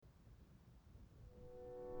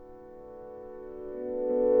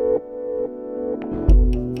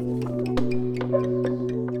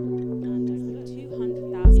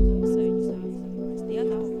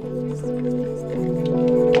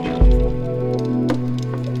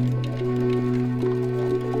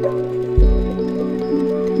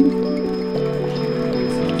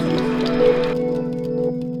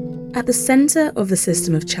At the centre of the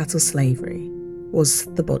system of chattel slavery was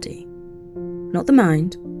the body. Not the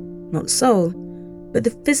mind, not the soul, but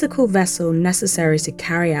the physical vessel necessary to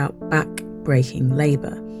carry out back-breaking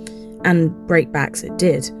labour. And break backs it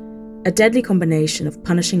did. A deadly combination of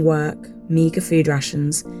punishing work, meagre food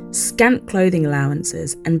rations, scant clothing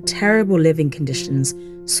allowances, and terrible living conditions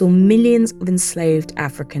saw millions of enslaved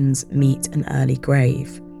Africans meet an early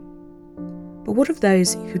grave. But what of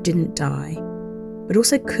those who didn't die, but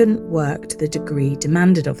also couldn't work to the degree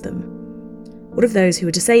demanded of them? What of those who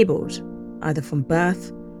were disabled, either from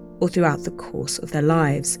birth or throughout the course of their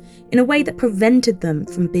lives, in a way that prevented them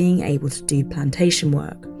from being able to do plantation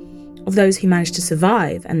work? Of those who managed to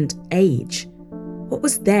survive and age, what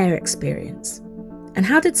was their experience? And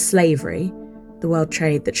how did slavery, the world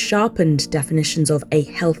trade that sharpened definitions of a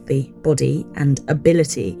healthy body and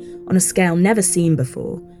ability on a scale never seen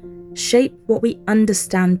before, shape what we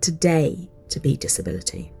understand today to be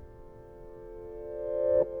disability?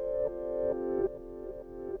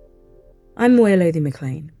 I'm Moya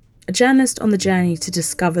Lothian-McLean, a journalist on the journey to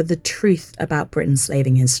discover the truth about Britain's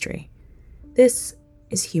slaving history. This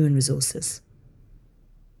is Human Resources.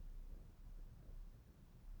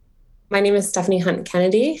 My name is Stephanie Hunt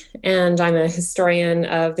Kennedy, and I'm a historian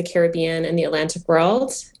of the Caribbean and the Atlantic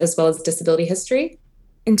world, as well as disability history.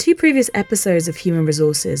 In 2 previous episodes of Human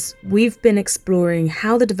Resources, we've been exploring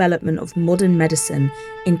how the development of modern medicine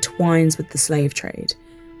entwines with the slave trade.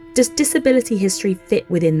 Does disability history fit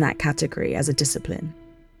within that category as a discipline?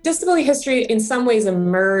 Disability history in some ways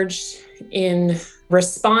emerged in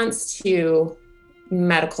response to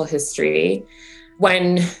medical history.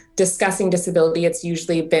 When discussing disability, it's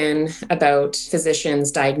usually been about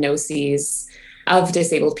physicians' diagnoses of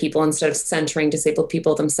disabled people instead of centering disabled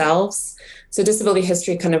people themselves. So disability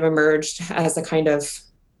history kind of emerged as a kind of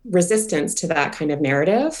resistance to that kind of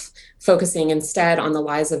narrative, focusing instead on the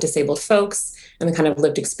lives of disabled folks and the kind of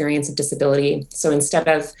lived experience of disability. So instead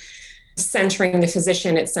of centering the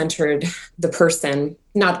physician, it centered the person,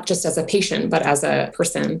 not just as a patient, but as a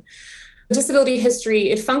person. Disability history,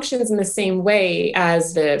 it functions in the same way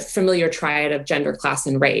as the familiar triad of gender, class,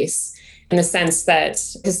 and race, in the sense that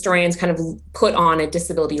historians kind of put on a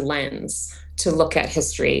disability lens to look at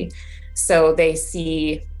history. So they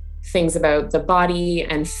see things about the body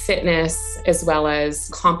and fitness, as well as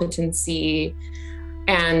competency,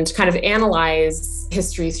 and kind of analyze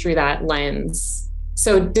history through that lens.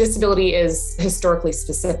 So disability is historically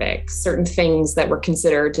specific. Certain things that were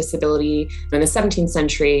considered disability in the 17th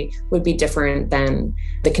century would be different than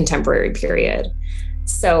the contemporary period.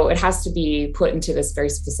 So it has to be put into this very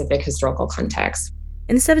specific historical context.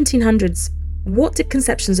 In the 1700s, what did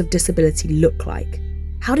conceptions of disability look like?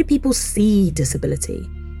 How did people see disability?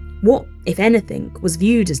 What, if anything, was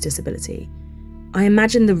viewed as disability? I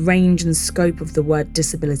imagine the range and scope of the word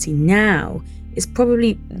disability now is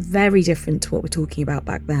probably very different to what we're talking about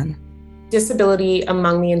back then. Disability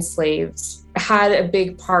among the enslaved had a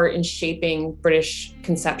big part in shaping British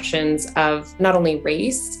conceptions of not only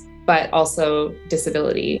race, but also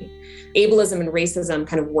disability. Ableism and racism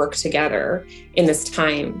kind of worked together in this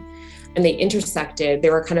time, and they intersected. They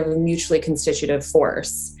were kind of a mutually constitutive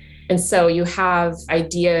force. And so you have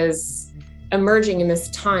ideas emerging in this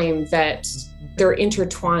time that they're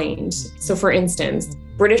intertwined. So for instance,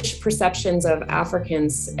 British perceptions of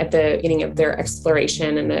Africans at the beginning of their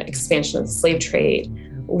exploration and the expansion of the slave trade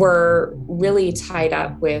were really tied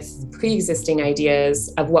up with pre-existing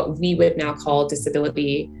ideas of what we would now call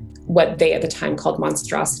disability, what they at the time called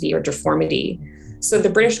monstrosity or deformity. So the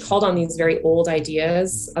British called on these very old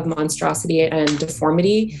ideas of monstrosity and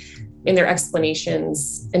deformity in their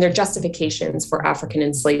explanations and their justifications for African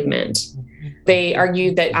enslavement. They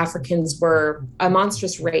argued that Africans were a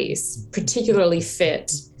monstrous race, particularly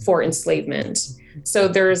fit for enslavement. So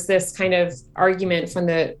there's this kind of argument from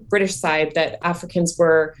the British side that Africans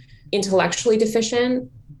were intellectually deficient,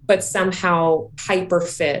 but somehow hyper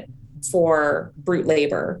fit for brute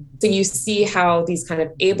labor. So you see how these kind of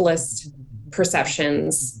ableist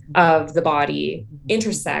perceptions of the body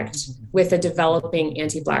intersect with a developing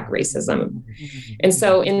anti-Black racism. And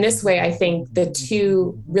so in this way, I think the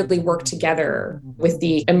two really work together with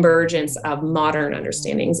the emergence of modern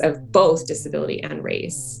understandings of both disability and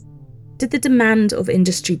race. Did the demand of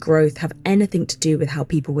industry growth have anything to do with how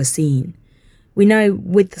people were seen? We know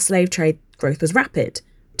with the slave trade, growth was rapid.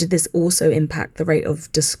 Did this also impact the rate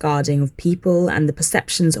of discarding of people and the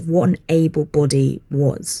perceptions of what an able body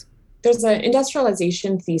was? There's an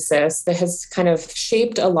industrialization thesis that has kind of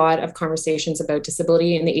shaped a lot of conversations about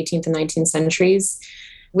disability in the 18th and 19th centuries.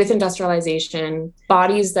 With industrialization,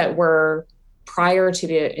 bodies that were prior to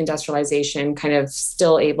the industrialization, kind of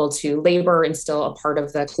still able to labor and still a part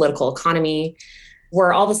of the political economy,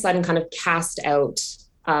 were all of a sudden kind of cast out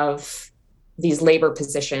of these labor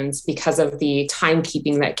positions because of the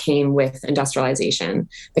timekeeping that came with industrialization,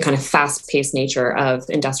 the kind of fast-paced nature of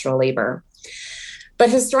industrial labor. But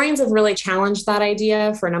historians have really challenged that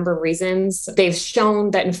idea for a number of reasons. They've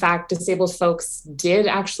shown that, in fact, disabled folks did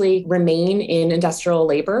actually remain in industrial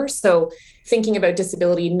labor. So thinking about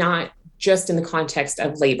disability not just in the context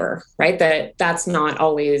of labor, right? That's not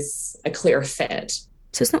always a clear fit.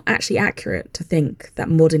 So it's not actually accurate to think that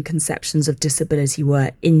modern conceptions of disability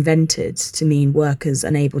were invented to mean workers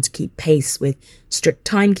unable to keep pace with strict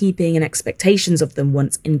timekeeping and expectations of them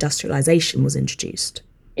once industrialization was introduced.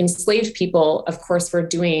 Enslaved people, of course, were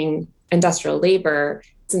doing industrial labor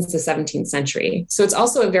since the 17th century. So it's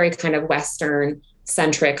also a very kind of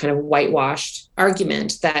Western-centric, kind of whitewashed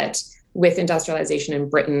argument that with industrialization in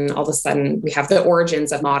Britain, all of a sudden we have the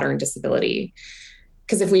origins of modern disability.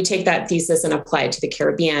 Because if we take that thesis and apply it to the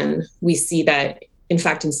Caribbean, we see that, in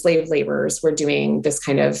fact, enslaved laborers were doing this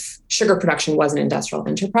kind of sugar production was an industrial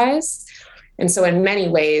enterprise. And so in many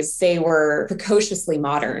ways, they were precociously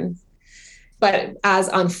modern. But as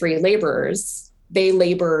unfree laborers, they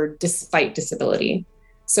labored despite disability.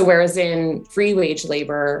 So whereas in free wage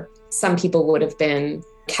labor, some people would have been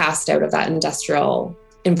cast out of that industrial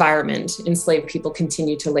environment, enslaved people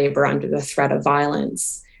continued to labor under the threat of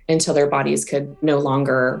violence until their bodies could no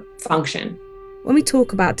longer function. When we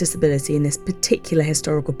talk about disability in this particular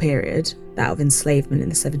historical period, that of enslavement in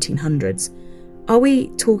the 1700s, are we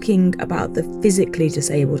talking about the physically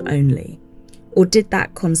disabled only? Or did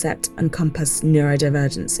that concept encompass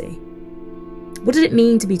neurodivergency? What did it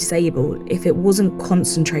mean to be disabled if it wasn't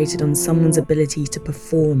concentrated on someone's ability to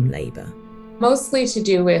perform labour? Mostly to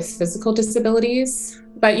do with physical disabilities.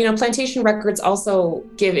 But, plantation records also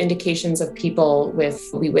give indications of people with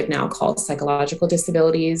what we would now call psychological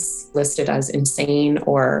disabilities, listed as insane,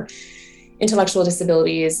 or intellectual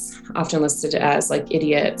disabilities, often listed as like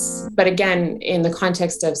idiots. But again, in the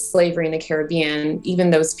context of slavery in the Caribbean,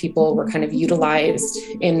 even those people were kind of utilized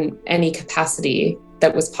in any capacity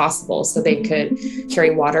that was possible. So they could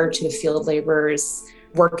carry water to the field laborers,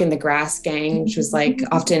 work in the grass gang, which was like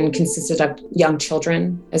often consisted of young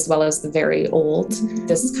children as well as the very old.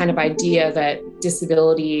 This kind of idea that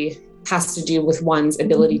disability has to do with one's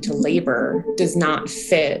ability to labor does not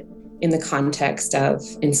fit in the context of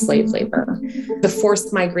enslaved labor. The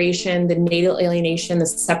forced migration, the natal alienation, the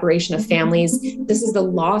separation of families, this is the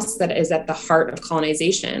loss that is at the heart of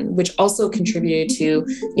colonization, which also contributed to,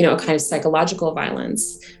 a kind of psychological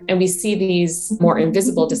violence. And we see these more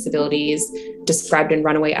invisible disabilities described in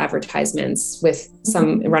runaway advertisements, with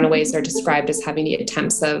some runaways are described as having the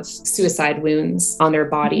attempts of suicide wounds on their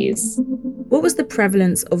bodies. What was the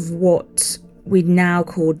prevalence of what we now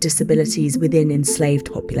call disabilities within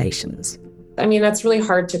enslaved populations? I mean, that's really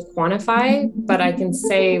hard to quantify, but I can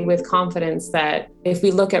say with confidence that if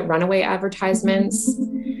we look at runaway advertisements,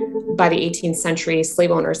 by the 18th century,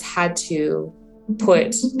 slave owners had to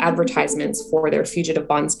put advertisements for their fugitive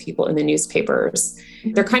bondspeople in the newspapers.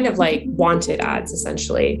 They're kind of like wanted ads,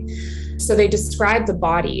 essentially. So they describe the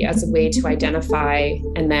body as a way to identify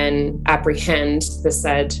and then apprehend the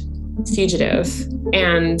said fugitive.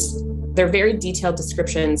 And they're very detailed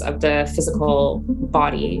descriptions of the physical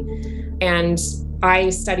body. And I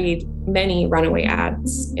studied many runaway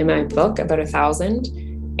ads in my book, about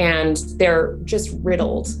 1,000, and they're just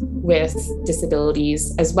riddled with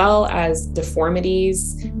disabilities as well as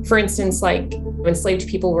deformities. For instance, like enslaved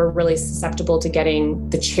people were really susceptible to getting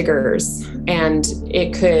the chiggers, and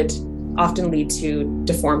it could often lead to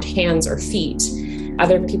deformed hands or feet.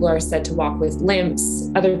 Other people are said to walk with limps.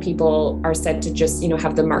 Other people are said to just,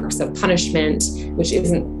 have the marks of punishment, which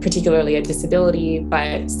isn't particularly a disability,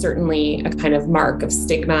 but certainly a kind of mark of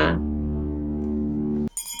stigma.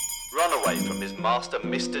 Runaway from his master,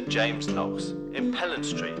 Mr. James Knox, in Pennant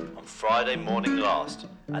Street on Friday morning last,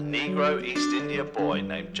 a Negro East India boy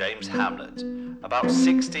named James Hamlet, about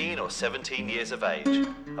 16 or 17 years of age,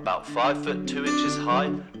 about 5 foot 2 inches high,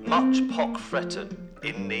 much pock-fretted,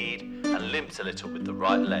 in need, and limped a little with the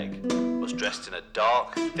right leg, was dressed in a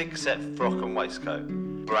dark, thick-set frock and waistcoat,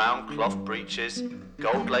 brown cloth breeches,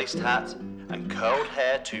 gold-laced hat, and curled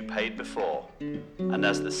hair toupeed before. And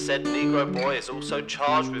as the said Negro boy is also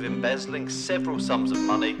charged with embezzling several sums of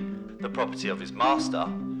money, the property of his master,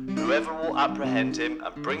 whoever will apprehend him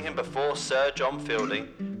and bring him before Sir John Fielding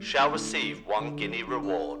shall receive 1 guinea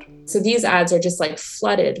reward. So these ads are just like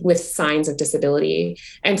flooded with signs of disability,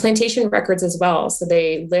 and plantation records as well. So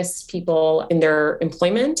they list people in their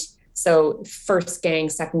employment. So first gang,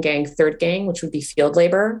 second gang, third gang, which would be field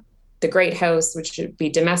labor. the great house, which would be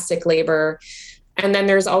domestic labor. And then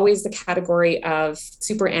there's always the category of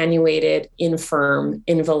superannuated, infirm,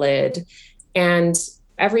 invalid. And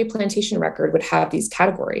every plantation record would have these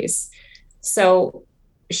categories. So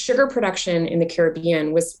sugar production in the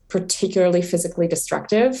Caribbean was particularly physically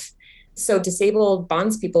destructive. So disabled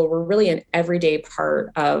bondspeople were really an everyday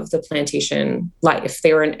part of the plantation life.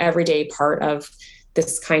 They were an everyday part of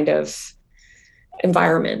this kind of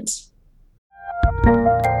environment.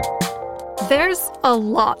 There's a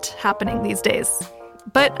lot happening these days,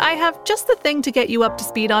 but I have just the thing to get you up to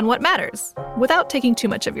speed on what matters without taking too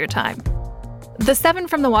much of your time. The 7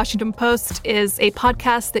 from the Washington Post is a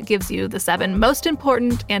podcast that gives you the 7 most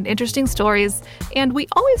important and interesting stories, and we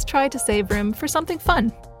always try to save room for something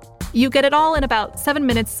fun. You get it all in about 7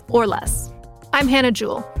 minutes or less. I'm Hannah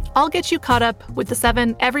Jewell. I'll get you caught up with the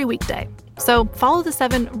 7 every weekday, so follow the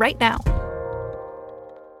 7 right now.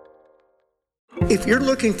 If you're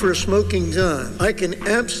looking for a smoking gun, I can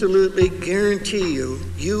absolutely guarantee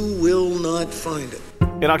you will not find it.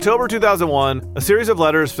 In October 2001, a series of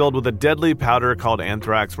letters filled with a deadly powder called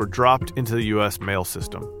anthrax were dropped into the U.S. mail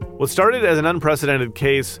system. What started as an unprecedented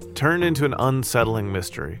case turned into an unsettling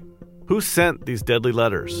mystery. Who sent these deadly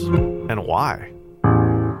letters, and why?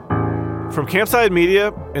 From Campside Media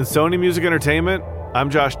and Sony Music Entertainment, I'm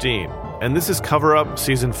Josh Dean, and this is Cover Up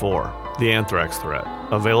Season 4, The Anthrax Threat,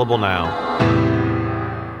 available now.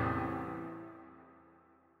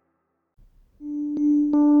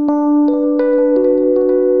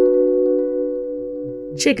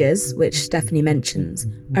 Chiggers, which Stephanie mentions,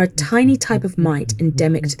 are a tiny type of mite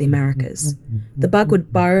endemic to the Americas. The bug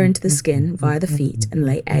would burrow into the skin via the feet and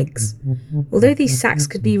lay eggs. Although these sacs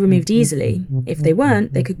could be removed easily, if they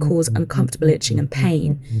weren't, they could cause uncomfortable itching and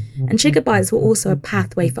pain. And chigger bites were also a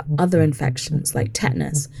pathway for other infections like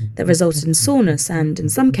tetanus that resulted in soreness and, in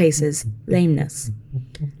some cases, lameness.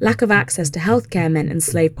 Lack of access to healthcare meant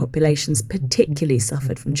enslaved populations particularly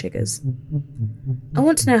suffered from chiggers. I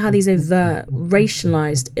want to know how these overt,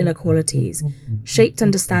 racialized inequalities shaped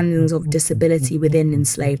understandings of disability within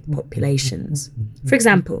enslaved populations. For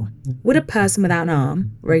example, would a person without an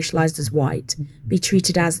arm, racialized as white, be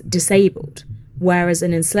treated as disabled, whereas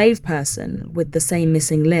an enslaved person with the same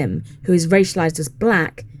missing limb, who is racialized as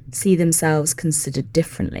black, see themselves considered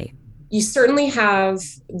differently? You certainly have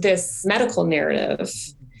this medical narrative.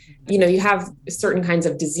 You know, you have certain kinds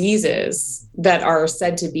of diseases that are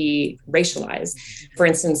said to be racialized. For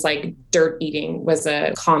instance, like dirt eating was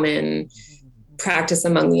a common practice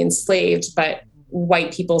among the enslaved, but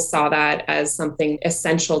white people saw that as something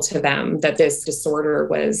essential to them, that this disorder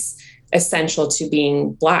was essential to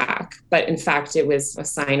being Black. But in fact, it was a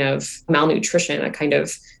sign of malnutrition, a kind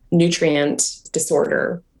of nutrient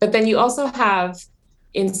disorder. But then you also have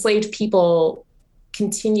enslaved people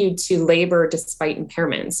continued to labor despite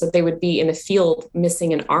impairments. So they would be in the field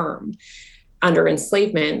missing an arm. Under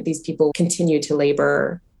enslavement, these people continued to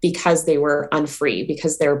labor because they were unfree,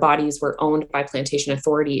 because their bodies were owned by plantation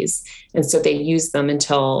authorities. And so they used them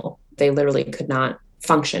until they literally could not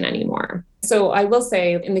function anymore. So I will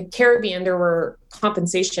say in the Caribbean, there were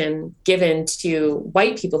compensation given to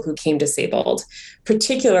white people who came disabled.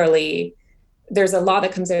 Particularly, there's a law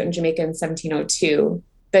that comes out in Jamaica in 1702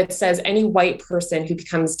 that says any white person who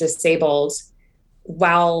becomes disabled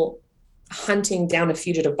while hunting down a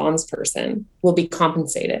fugitive bondsperson will be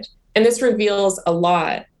compensated. And this reveals a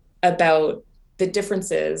lot about the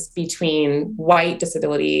differences between white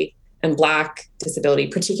disability and Black disability,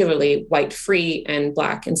 particularly white free and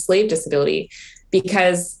Black enslaved disability,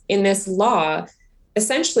 because in this law,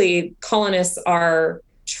 essentially colonists are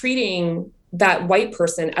treating that white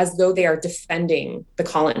person as though they are defending the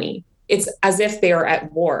colony. It's as if they are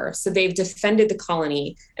at war. So they've defended the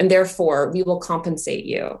colony, and therefore we will compensate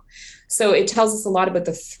you. So it tells us a lot about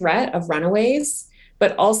the threat of runaways,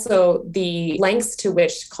 but also the lengths to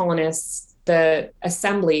which colonists, the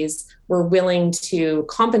assemblies, were willing to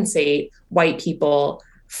compensate white people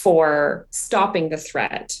for stopping the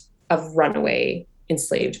threat of runaway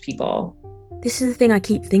enslaved people. This is the thing I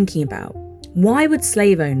keep thinking about. Why would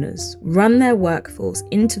slave owners run their workforce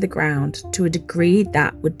into the ground to a degree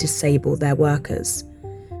that would disable their workers?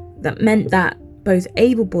 That meant that both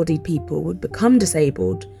able-bodied people would become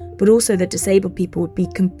disabled, but also that disabled people would be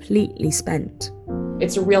completely spent.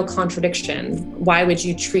 It's a real contradiction. Why would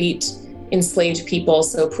you treat enslaved people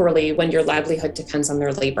so poorly when your livelihood depends on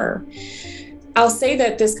their labor? I'll say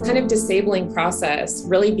that this kind of disabling process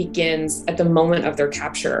really begins at the moment of their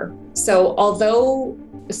capture. So although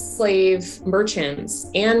slave merchants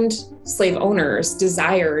and slave owners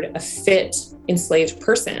desired a fit enslaved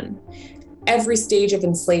person, every stage of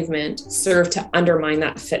enslavement served to undermine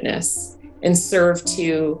that fitness and served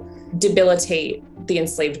to debilitate the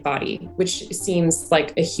enslaved body, which seems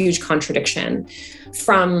like a huge contradiction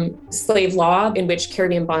from slave law, in which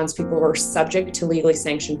Caribbean bondspeople were subject to legally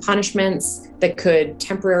sanctioned punishments that could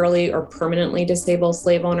temporarily or permanently disable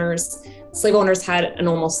slave owners. Slave owners had an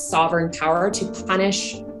almost sovereign power to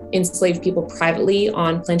punish enslaved people privately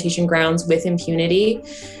on plantation grounds with impunity.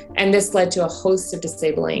 And this led to a host of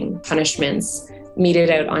disabling punishments meted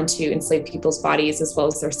out onto enslaved people's bodies as well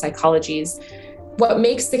as their psychologies. What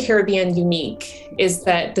makes the Caribbean unique is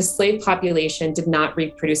that the slave population did not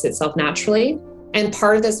reproduce itself naturally. And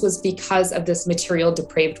part of this was because of this material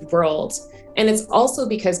depraved world. And it's also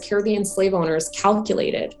because Caribbean slave owners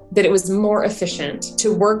calculated that it was more efficient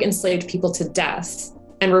to work enslaved people to death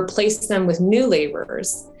and replace them with new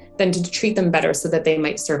laborers than to treat them better so that they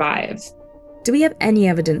might survive. Do we have any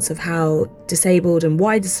evidence of how disabled and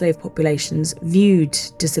wider slave populations viewed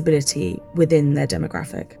disability within their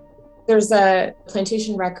demographic? There's a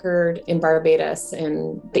plantation record in Barbados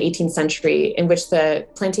in the 18th century in which the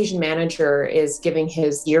plantation manager is giving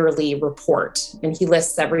his yearly report, and he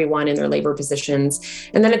lists everyone in their labor positions.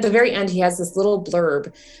 And then at the very end, he has this little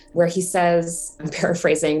blurb where he says, I'm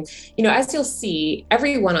paraphrasing, as you'll see,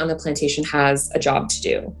 everyone on the plantation has a job to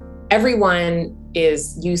do. Everyone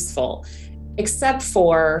is useful, except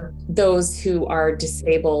for those who are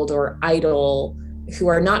disabled or idle, who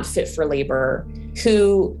are not fit for labor,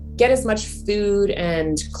 who get as much food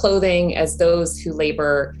and clothing as those who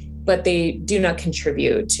labor, but they do not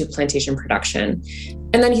contribute to plantation production.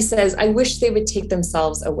 And then he says, I wish they would take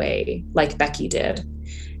themselves away like Becky did.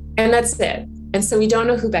 And that's it. And so we don't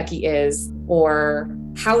know who Becky is or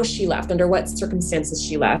how she left, under what circumstances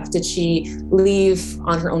she left. Did she leave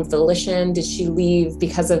on her own volition? Did she leave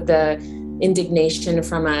because of the indignation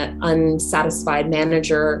from an unsatisfied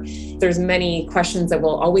manager? There's many questions that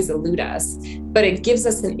will always elude us, but it gives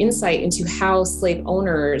us an insight into how slave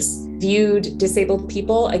owners viewed disabled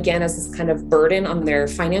people, again, as this kind of burden on their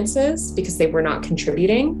finances because they were not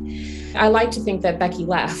contributing. I like to think that Becky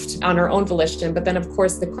left on her own volition, but then of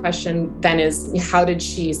course the question then is, how did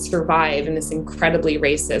she survive in this incredibly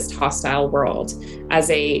racist, hostile world as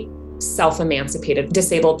a self-emancipated,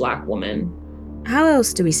 disabled Black woman? How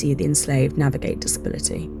else do we see the enslaved navigate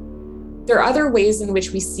disability? There are other ways in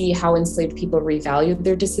which we see how enslaved people revalued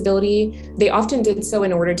their disability. They often did so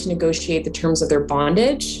in order to negotiate the terms of their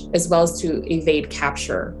bondage, as well as to evade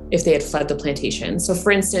capture if they had fled the plantation. So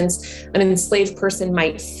for instance, an enslaved person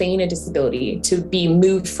might feign a disability to be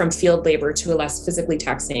moved from field labor to a less physically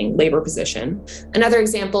taxing labor position. Another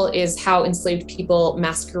example is how enslaved people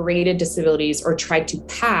masqueraded disabilities or tried to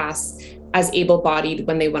pass as able-bodied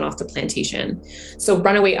when they went off the plantation. So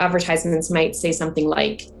runaway advertisements might say something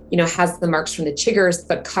like, has the marks from the chiggers,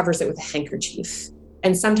 but covers it with a handkerchief.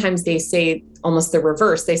 And sometimes they say almost the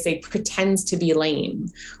reverse. They say pretends to be lame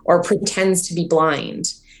or pretends to be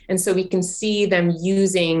blind. And so we can see them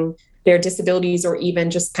using their disabilities or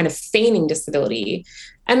even just kind of feigning disability.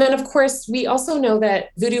 And then, of course, we also know that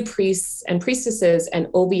voodoo priests and priestesses and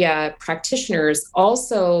obeah practitioners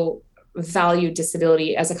also value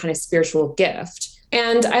disability as a kind of spiritual gift.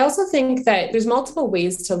 And I also think that there's multiple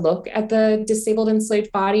ways to look at the disabled enslaved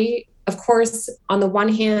body. Of course, on the one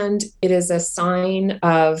hand, it is a sign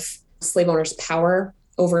of slave owners' power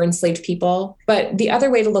over enslaved people. But the other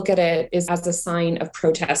way to look at it is as a sign of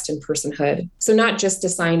protest and personhood. So not just a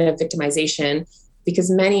sign of victimization, because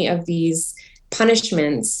many of these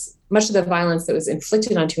punishments, much of the violence that was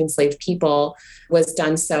inflicted onto enslaved people was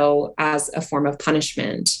done so as a form of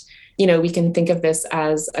punishment. We can think of this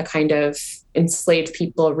as a kind of enslaved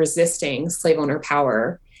people resisting slave owner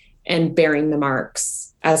power and bearing the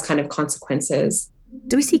marks as kind of consequences.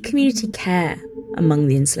 Do we see community care among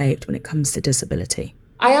the enslaved when it comes to disability?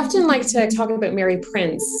 I often like to talk about Mary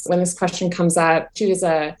Prince when this question comes up. She was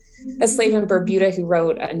a slave in Bermuda who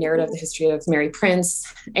wrote a narrative of the history of Mary Prince.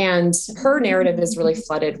 And her narrative is really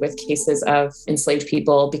flooded with cases of enslaved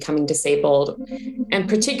people becoming disabled, and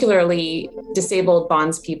particularly disabled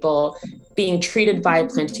bondspeople being treated by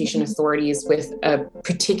plantation authorities with a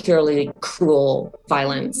particularly cruel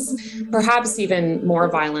violence, perhaps even more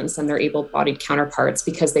violence than their able-bodied counterparts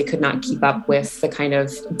because they could not keep up with the kind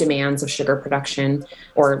of demands of sugar production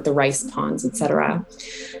or the rice ponds, etc.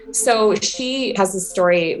 So she has this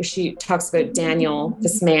story, she talks about Daniel,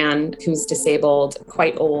 this man who's disabled,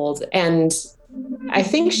 quite old, and I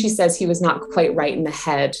think she says he was not quite right in the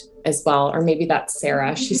head as well, or maybe that's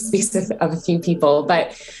Sarah. She speaks of a few people,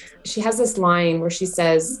 but she has this line where she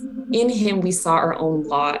says, in him we saw our own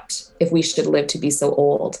lot if we should live to be so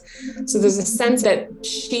old. So there's a sense that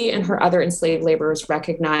she and her other enslaved laborers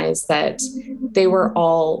recognize that they were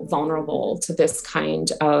all vulnerable to this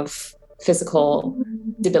kind of physical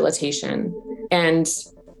debilitation. And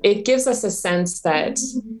it gives us a sense that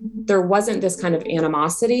there wasn't this kind of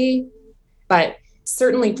animosity, but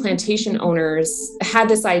certainly plantation owners had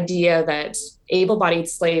this idea that able-bodied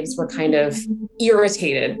slaves were kind of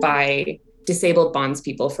irritated by disabled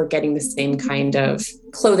bondspeople for getting the same kind of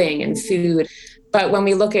clothing and food. But when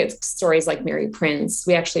we look at stories like Mary Prince,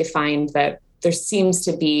 we actually find that there seems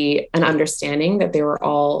to be an understanding that they were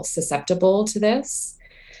all susceptible to this.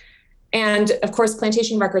 And of course,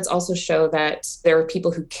 plantation records also show that there were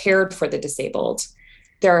people who cared for the disabled.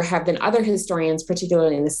 There have been other historians,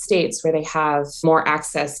 particularly in the States, where they have more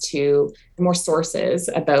access to more sources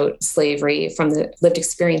about slavery from the lived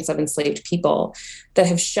experience of enslaved people that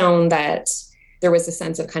have shown that there was a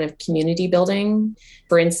sense of kind of community building.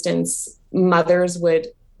 For instance, mothers would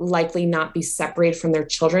likely not be separated from their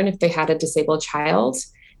children if they had a disabled child,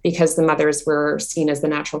 because the mothers were seen as the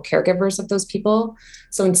natural caregivers of those people.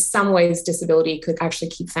 So in some ways, disability could actually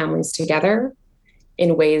keep families together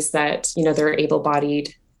in ways that, their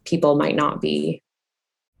able-bodied people might not be.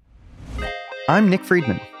 I'm Nick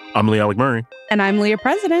Friedman. I'm Lee Alec Murray. And I'm Leah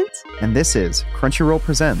President. And this is Crunchyroll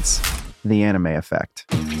Presents The Anime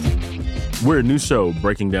Effect. We're a new show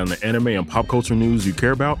breaking down the anime and pop culture news you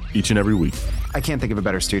care about each and every week. I can't think of a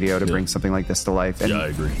better studio to bring something like this to life. And I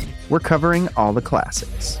agree. We're covering all the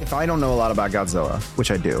classics. If I don't know a lot about Godzilla, which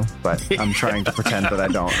I do, but I'm trying to pretend that I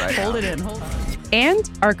don't right now. Hold it in. And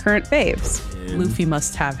our current faves. Luffy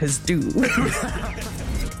must have his due.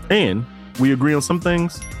 And we agree on some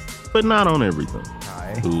things, but not on everything.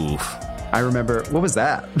 Oof. I remember, what was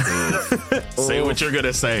that? Say what you're going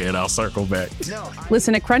to say and I'll circle back.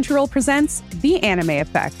 Listen to Crunchyroll Presents The Anime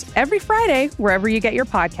Effect every Friday, wherever you get your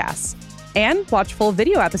podcasts. And watch full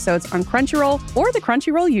video episodes on Crunchyroll or the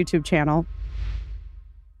Crunchyroll YouTube channel.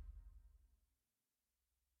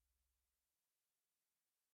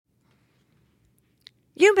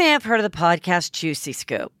 You may have heard of the podcast Juicy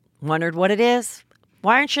Scoop. Wondered what it is?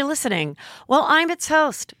 Why aren't you listening? Well, I'm its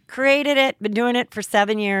host. Created it, been doing it for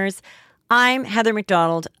 7 years. I'm Heather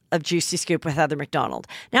McDonald of Juicy Scoop with Heather McDonald.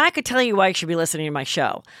 Now, I could tell you why you should be listening to my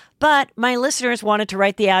show, but my listeners wanted to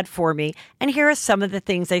write the ad for me, and here are some of the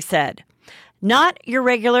things they said. Not your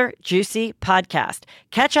regular juicy podcast.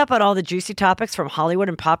 Catch up on all the juicy topics from Hollywood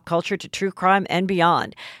and pop culture to true crime and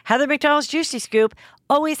beyond. Heather McDonald's Juicy Scoop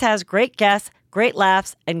always has great guests, great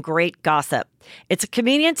laughs, and great gossip. It's a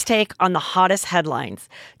comedian's take on the hottest headlines.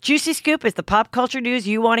 Juicy Scoop is the pop culture news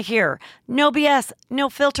you want to hear. No BS, no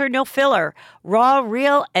filter, no filler. Raw,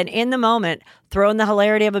 real, and in the moment. Throw in the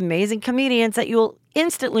hilarity of amazing comedians that you'll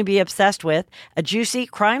instantly be obsessed with, a juicy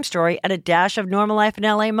crime story, and a dash of normal life in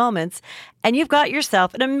LA moments, and you've got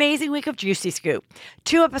yourself an amazing week of Juicy Scoop.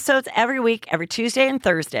 2 episodes every week, every Tuesday and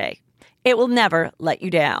Thursday. It will never let you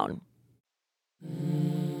down.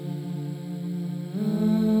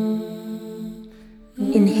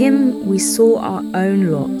 In him, we saw our own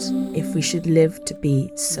lot if we should live to be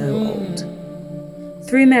so old.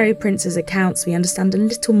 Through Mary Prince's accounts, we understand a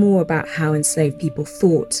little more about how enslaved people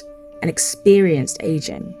thought and experienced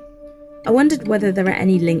aging. I wondered whether there are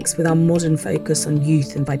any links with our modern focus on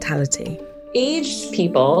youth and vitality. Aged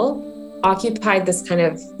people occupied this kind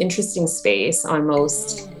of interesting space on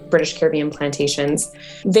most British Caribbean plantations.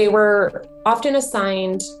 They were often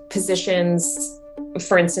assigned positions,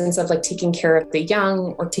 for instance, of like taking care of the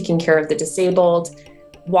young or taking care of the disabled.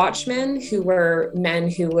 Watchmen, who were men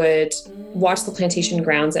who would watch the plantation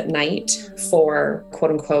grounds at night for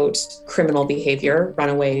quote unquote criminal behavior,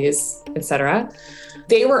 runaways, etc.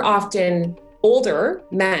 They were often older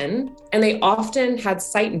men and they often had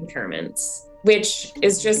sight impairments, which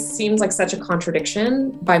seems like such a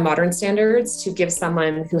contradiction by modern standards to give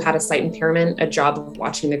someone who had a sight impairment a job of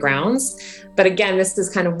watching the grounds. But again, this is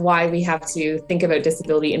kind of why we have to think about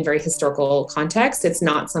disability in very historical context. It's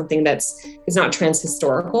not something it's not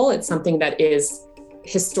transhistorical. It's something that is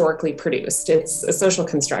historically produced. It's a social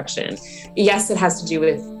construction. Yes, it has to do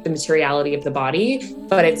with the materiality of the body,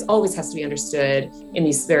 but it always has to be understood in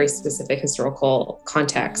these very specific historical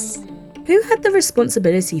contexts. Who had the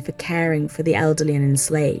responsibility for caring for the elderly and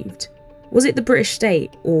enslaved? Was it the British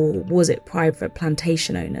state or was it private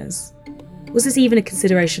plantation owners? Was this even a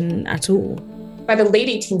consideration at all? By the late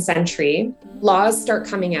 18th century, laws start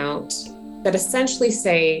coming out that essentially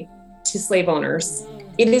say to slave owners,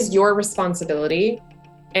 it is your responsibility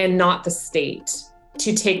and not the state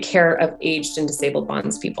to take care of aged and disabled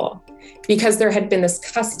bondspeople. Because there had been this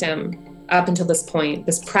custom up until this point,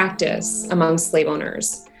 this practice among slave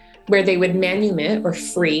owners, where they would manumit or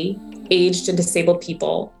free aged and disabled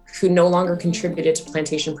people who no longer contributed to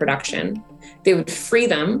plantation production. They would free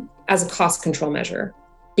them as a cost control measure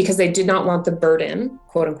because they did not want the burden,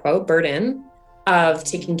 quote unquote, burden of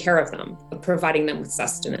taking care of them, of providing them with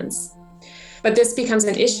sustenance. But this becomes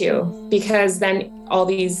an issue because then all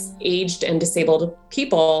these aged and disabled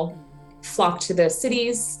people flock to the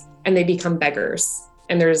cities and they become beggars.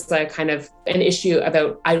 And there's a kind of an issue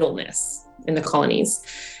about idleness in the colonies.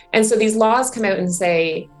 And so these laws come out and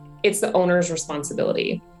say it's the owner's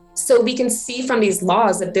responsibility. So we can see from these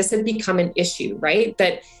laws that this had become an issue, right?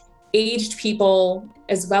 That aged people,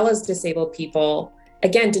 as well as disabled people,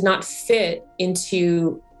 again, did not fit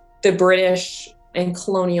into the British and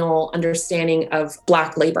colonial understanding of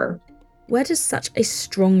Black labor. Where does such a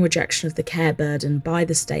strong rejection of the care burden by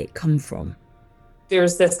the state come from?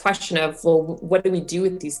 There's this question of, well, what do we do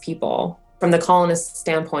with these people? From the colonist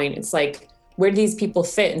standpoint, it's like, where do these people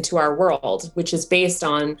fit into our world, which is based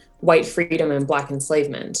on white freedom and Black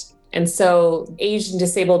enslavement? And so aged and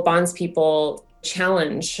disabled bondspeople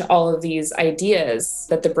challenge all of these ideas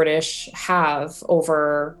that the British have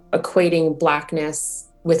over equating Blackness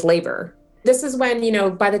with labor. This is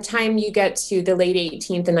when, by the time you get to the late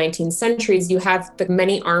 18th and 19th centuries, you have the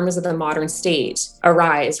many arms of the modern state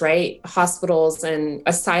arise, right? Hospitals and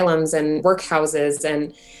asylums and workhouses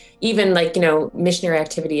and even missionary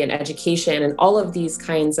activity and education and all of these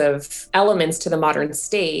kinds of elements to the modern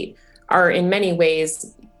state are in many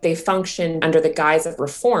ways, they function under the guise of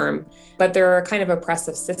reform, but they're a kind of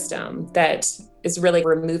oppressive system that is really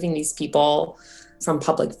removing these people from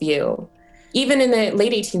public view. Even in the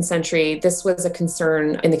late 18th century, this was a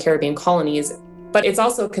concern in the Caribbean colonies, but it's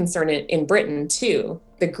also a concern in Britain too,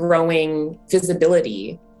 the growing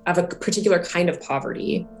visibility of a particular kind of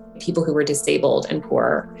poverty, people who were disabled and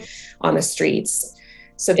poor on the streets.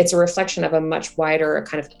 So it's a reflection of a much wider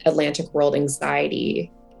kind of Atlantic world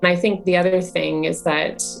anxiety. And I think the other thing is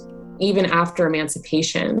that even after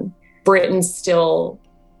emancipation, Britain still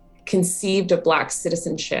conceived of Black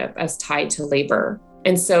citizenship as tied to labor.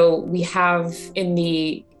 And so we have, in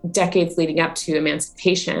the decades leading up to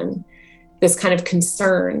emancipation, this kind of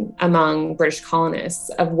concern among British colonists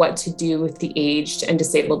of what to do with the aged and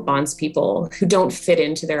disabled bondspeople who don't fit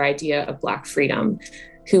into their idea of Black freedom,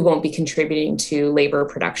 who won't be contributing to labor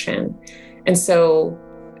production. And so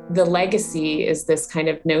the legacy is this kind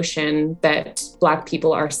of notion that Black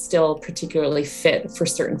people are still particularly fit for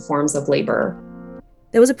certain forms of labor.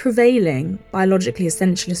 There was a prevailing, biologically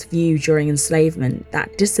essentialist view during enslavement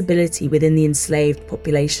that disability within the enslaved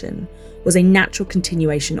population was a natural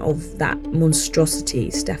continuation of that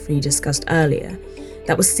monstrosity Stephanie discussed earlier,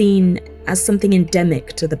 that was seen as something endemic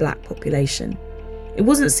to the Black population. It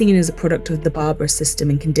wasn't seen as a product of the barbarous system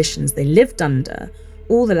and conditions they lived under,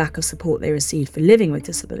 or the lack of support they received for living with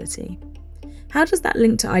disability. How does that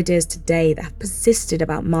link to ideas today that have persisted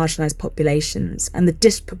about marginalised populations and the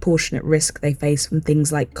disproportionate risk they face from things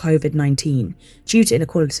like COVID-19 due to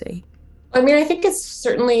inequality? I think it's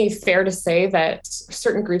certainly fair to say that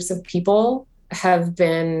certain groups of people have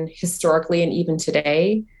been historically and even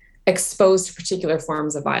today exposed to particular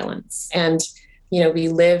forms of violence. And, we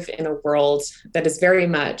live in a world that is very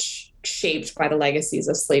much shaped by the legacies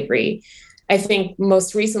of slavery. I think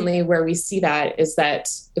most recently where we see that is that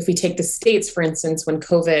if we take the States, for instance, when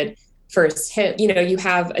COVID first hit, you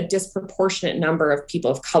have a disproportionate number of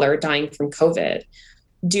people of color dying from COVID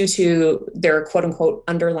due to their quote unquote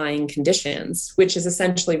underlying conditions, which is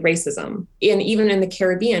essentially racism. And even in the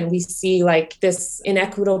Caribbean, we see this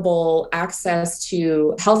inequitable access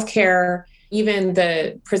to healthcare. Even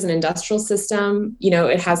the prison industrial system,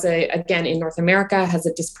 it has again, in North America, has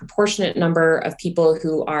a disproportionate number of people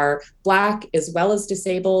who are Black as well as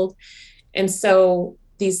disabled. And so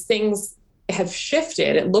these things have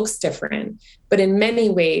shifted. It looks different, but in many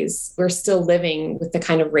ways, we're still living with the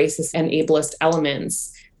kind of racist and ableist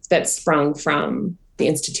elements that sprung from the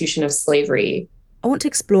institution of slavery. I want to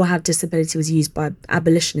explore how disability was used by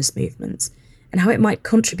abolitionist movements and how it might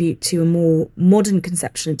contribute to a more modern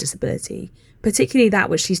conception of disability, particularly that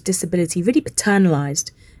which sees disability really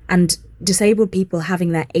paternalised and disabled people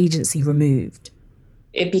having their agency removed.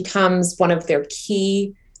 It becomes one of their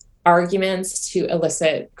key arguments to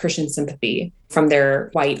elicit Christian sympathy from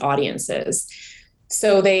their white audiences.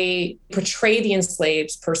 So they portray the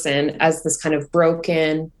enslaved person as this kind of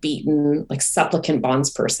broken, beaten, supplicant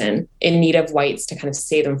bondsperson in need of whites to kind of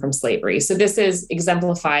save them from slavery. So this is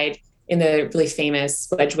exemplified in the really famous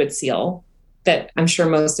Wedgwood seal that I'm sure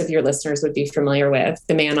most of your listeners would be familiar with,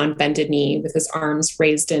 the man on bended knee with his arms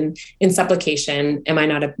raised in supplication, am I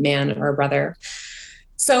not a man or a brother?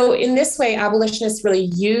 So in this way, abolitionists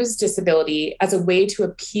really use disability as a way to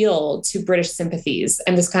appeal to British sympathies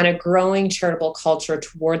and this kind of growing charitable culture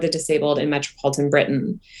toward the disabled in metropolitan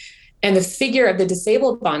Britain. And the figure of the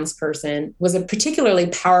disabled bondsperson was a particularly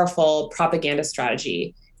powerful propaganda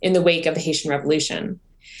strategy in the wake of the Haitian Revolution,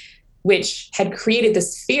 which had created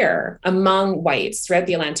this fear among whites throughout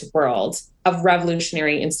the Atlantic world of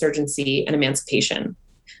revolutionary insurgency and emancipation.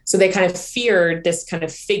 So they kind of feared this kind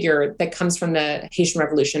of figure that comes from the Haitian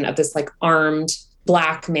Revolution of this like armed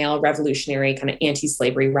Black male revolutionary kind of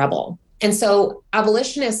anti-slavery rebel. And so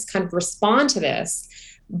abolitionists kind of respond to this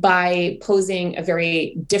by posing a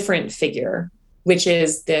very different figure, which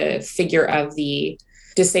is the figure of the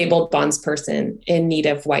disabled bondsperson in need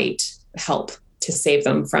of white help to save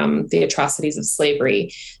them from the atrocities of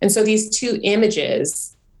slavery. And so these two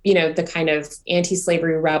images, you know, the kind of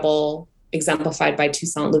anti-slavery rebel exemplified by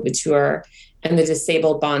Toussaint Louverture and the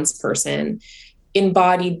disabled bondsperson,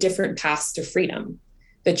 embody different paths to freedom.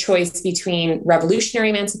 The choice between revolutionary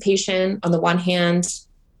emancipation on the one hand,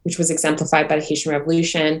 which was exemplified by the Haitian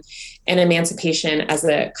Revolution, and emancipation as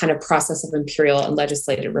a kind of process of imperial and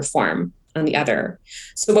legislative reform on the other.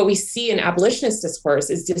 So what we see in abolitionist discourse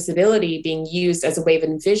is disability being used as a way of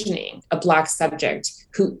envisioning a Black subject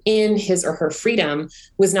who, in his or her freedom,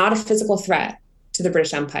 was not a physical threat to the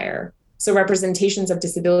British Empire. So representations of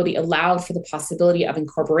disability allowed for the possibility of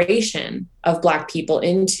incorporation of Black people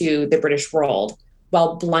into the British world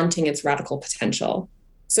while blunting its radical potential.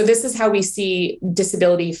 So this is how we see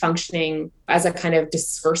disability functioning as a kind of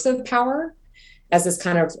discursive power, as this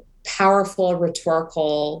kind of powerful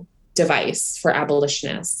rhetorical device for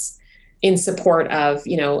abolitionists in support of,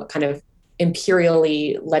 you know, kind of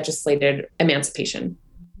imperially legislated emancipation.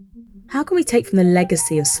 How can we take from the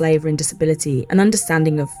legacy of slavery and disability an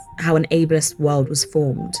understanding of how an ableist world was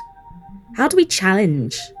formed? How do we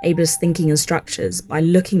challenge ableist thinking and structures by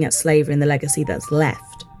looking at slavery and the legacy that's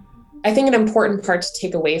left? I think an important part to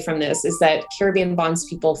take away from this is that Caribbean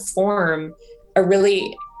bondspeople form a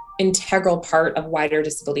really integral part of wider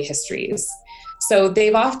disability histories. So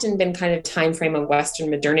they've often been kind of time frame of Western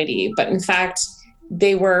modernity, but in fact,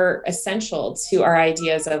 they were essential to our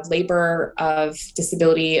ideas of labor, of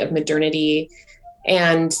disability, of modernity.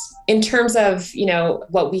 And in terms of, you know,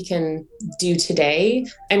 what we can do today,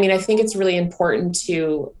 I mean, I think it's really important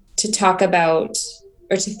to talk about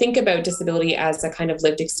or to think about disability as a kind of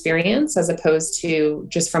lived experience, as opposed to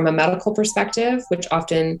just from a medical perspective, which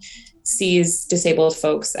often sees disabled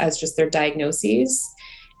folks as just their diagnoses.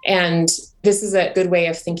 And this is a good way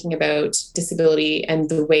of thinking about disability and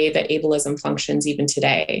the way that ableism functions even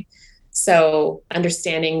today. So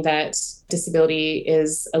understanding that disability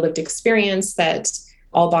is a lived experience, that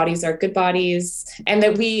all bodies are good bodies, and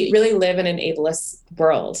that we really live in an ableist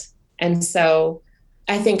world. And so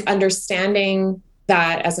I think understanding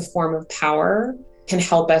that as a form of power can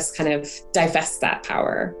help us kind of divest that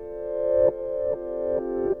power.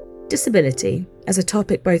 Disability, as a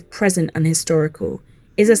topic both present and historical,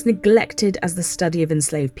 is as neglected as the study of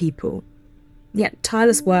enslaved people. Yet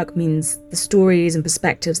tireless work means the stories and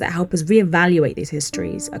perspectives that help us reevaluate these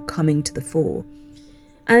histories are coming to the fore.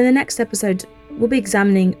 And in the next episode, we'll be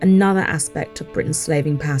examining another aspect of Britain's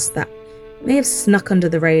slaving past that may have snuck under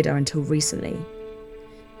the radar until recently.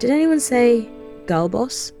 Did anyone say girl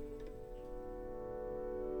boss?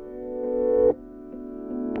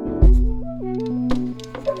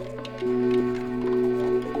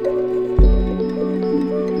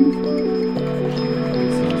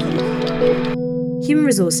 Human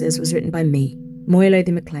Resources was written by me, Moya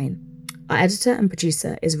Lothian-McLean. Our editor and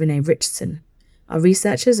producer is Renee Richardson. Our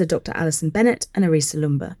researchers are Dr. Alison Bennett and Arisa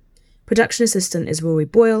Lumba. Production assistant is Rory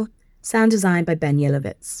Boyle. Sound design by Ben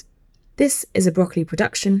Yelovitz. This is a Broccoli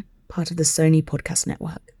production, part of the Sony Podcast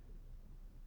Network.